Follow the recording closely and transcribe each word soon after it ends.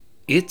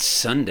It's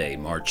Sunday,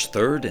 March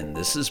 3rd, and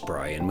this is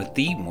Brian with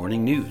the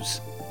Morning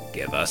News.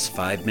 Give us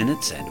 5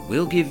 minutes and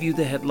we'll give you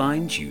the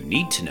headlines you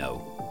need to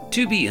know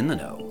to be in the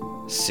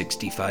know.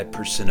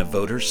 65% of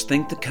voters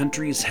think the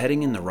country is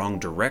heading in the wrong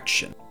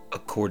direction,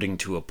 according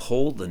to a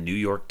poll the New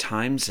York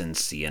Times and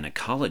Siena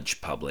College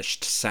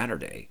published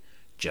Saturday.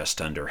 Just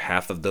under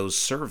half of those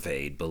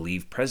surveyed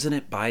believe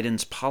President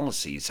Biden's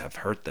policies have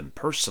hurt them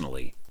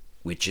personally,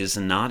 which is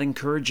not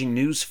encouraging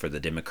news for the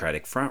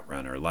Democratic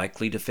frontrunner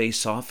likely to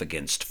face off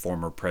against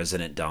former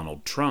President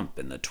Donald Trump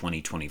in the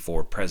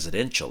 2024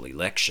 presidential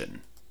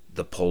election.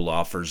 The poll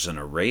offers an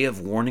array of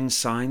warning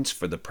signs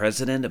for the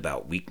president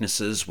about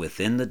weaknesses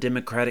within the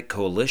Democratic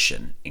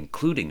coalition,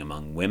 including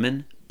among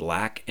women,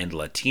 Black, and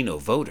Latino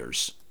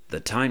voters,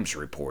 the Times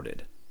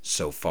reported.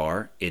 So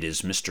far, it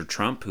is Mr.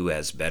 Trump who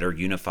has better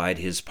unified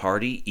his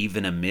party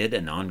even amid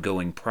an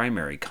ongoing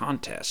primary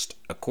contest,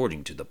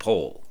 according to the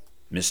poll.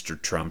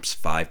 Mr. Trump's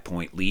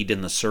 5-point lead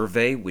in the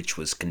survey, which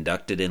was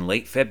conducted in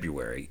late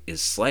February,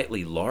 is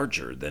slightly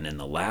larger than in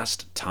the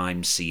last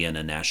Times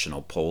Siena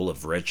national poll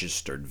of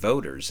registered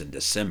voters in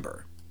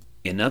December.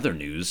 In other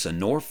news, a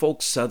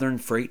Norfolk Southern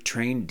freight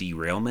train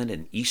derailment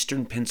in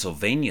eastern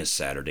Pennsylvania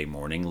Saturday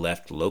morning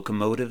left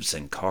locomotives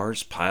and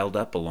cars piled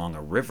up along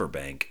a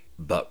riverbank,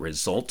 but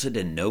resulted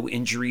in no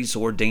injuries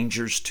or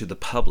dangers to the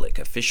public,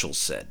 officials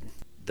said.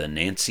 The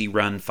Nancy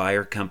Run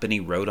Fire Company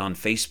wrote on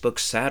Facebook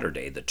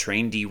Saturday the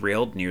train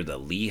derailed near the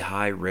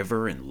Lehigh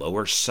River in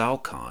Lower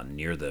Saucon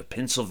near the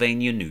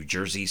Pennsylvania-New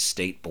Jersey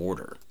state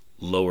border.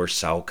 Lower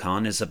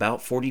Saucon is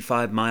about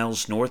 45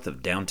 miles north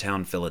of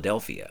downtown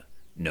Philadelphia.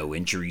 No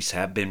injuries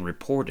have been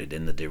reported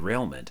in the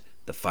derailment,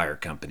 the fire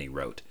company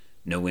wrote.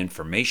 No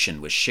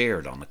information was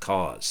shared on the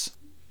cause.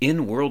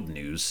 In world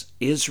news,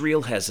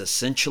 Israel has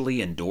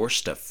essentially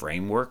endorsed a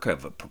framework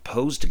of a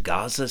proposed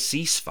Gaza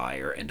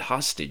ceasefire and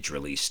hostage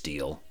release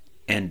deal,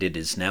 and it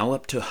is now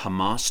up to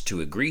Hamas to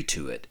agree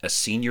to it, a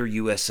senior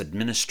U.S.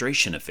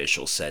 administration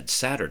official said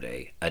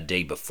Saturday, a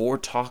day before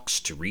talks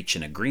to reach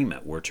an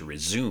agreement were to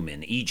resume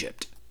in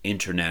Egypt.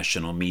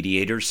 International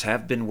mediators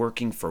have been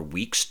working for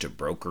weeks to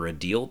broker a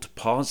deal to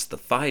pause the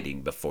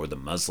fighting before the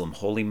Muslim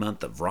holy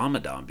month of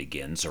Ramadan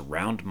begins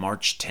around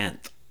March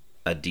 10th.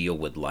 A deal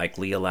would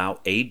likely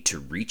allow aid to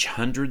reach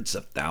hundreds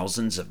of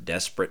thousands of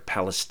desperate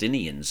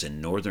Palestinians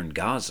in northern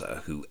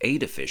Gaza who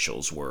aid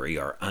officials worry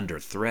are under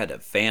threat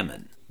of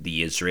famine.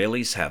 The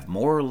Israelis have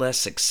more or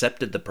less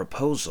accepted the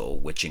proposal,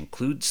 which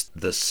includes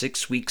the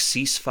 6-week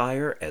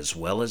ceasefire as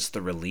well as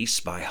the release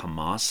by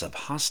Hamas of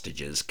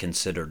hostages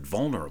considered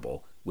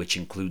vulnerable, which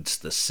includes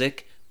the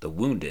sick, the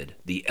wounded,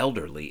 the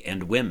elderly,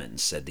 and women,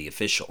 said the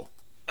official.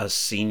 A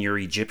senior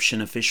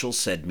Egyptian official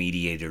said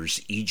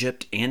mediators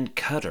Egypt and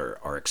Qatar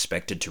are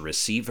expected to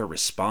receive a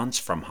response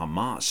from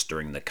Hamas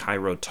during the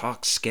Cairo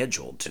talks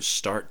scheduled to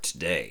start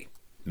today.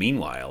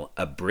 Meanwhile,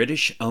 a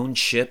British-owned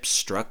ship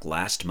struck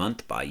last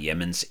month by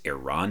Yemen's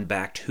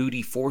Iran-backed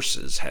Houthi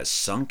forces has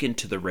sunk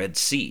into the Red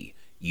Sea,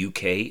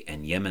 UK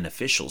and Yemen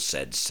officials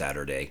said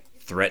Saturday,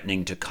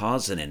 threatening to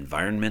cause an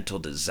environmental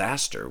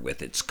disaster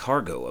with its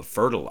cargo of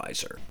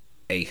fertilizer.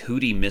 A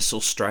Houthi missile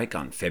strike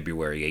on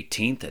February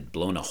 18th had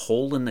blown a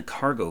hole in the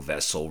cargo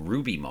vessel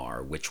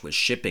Rubimar, which was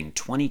shipping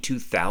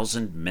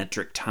 22,000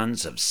 metric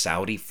tons of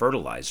Saudi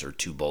fertilizer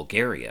to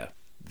Bulgaria.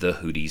 The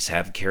Houthis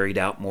have carried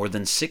out more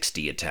than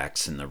 60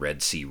 attacks in the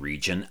Red Sea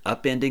region,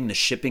 upending the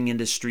shipping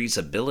industry's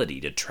ability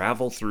to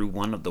travel through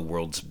one of the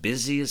world's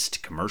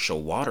busiest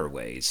commercial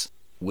waterways,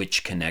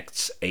 which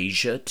connects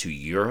Asia to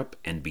Europe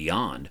and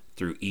beyond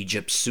through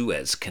Egypt's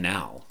Suez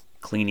Canal.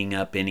 Cleaning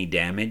up any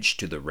damage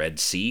to the Red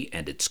Sea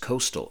and its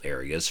coastal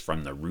areas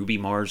from the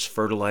Rubimar's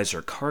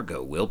fertilizer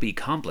cargo will be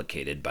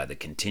complicated by the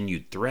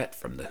continued threat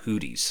from the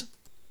Houthis.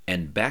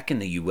 And back in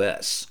the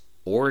U.S.,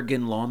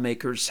 Oregon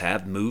lawmakers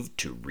have moved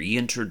to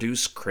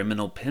reintroduce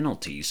criminal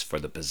penalties for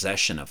the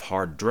possession of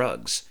hard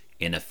drugs,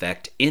 in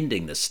effect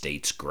ending the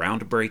state's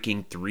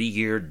groundbreaking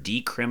 3-year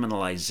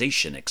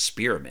decriminalization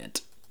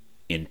experiment.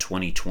 In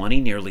 2020,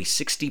 nearly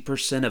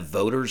 60% of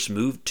voters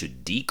moved to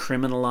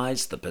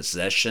decriminalize the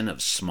possession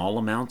of small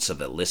amounts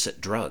of illicit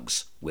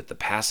drugs with the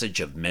passage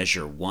of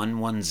Measure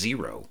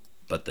 110,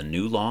 but the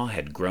new law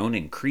had grown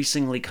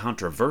increasingly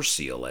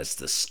controversial as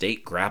the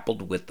state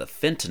grappled with the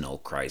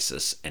fentanyl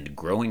crisis and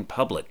growing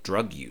public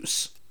drug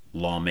use.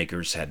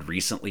 Lawmakers had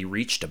recently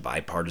reached a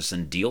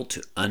bipartisan deal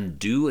to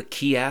undo a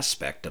key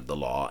aspect of the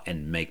law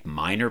and make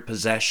minor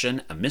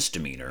possession a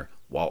misdemeanor,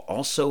 while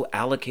also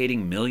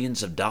allocating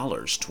millions of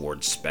dollars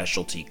towards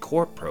specialty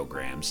court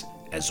programs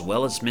as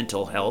well as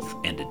mental health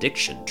and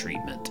addiction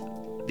treatment.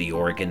 The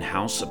Oregon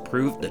House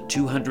approved the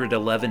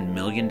 $211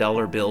 million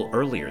bill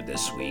earlier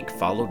this week,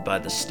 followed by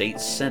the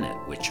state Senate,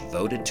 which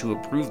voted to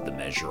approve the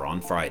measure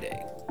on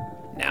Friday.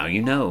 Now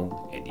you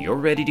know, and you're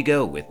ready to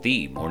go with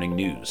the Morning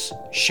News.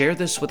 Share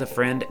this with a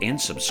friend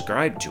and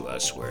subscribe to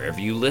us wherever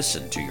you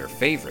listen to your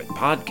favorite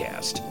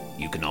podcast.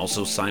 You can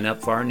also sign up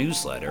for our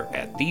newsletter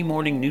at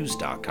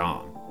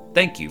themorningnews.com.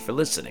 Thank you for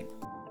listening.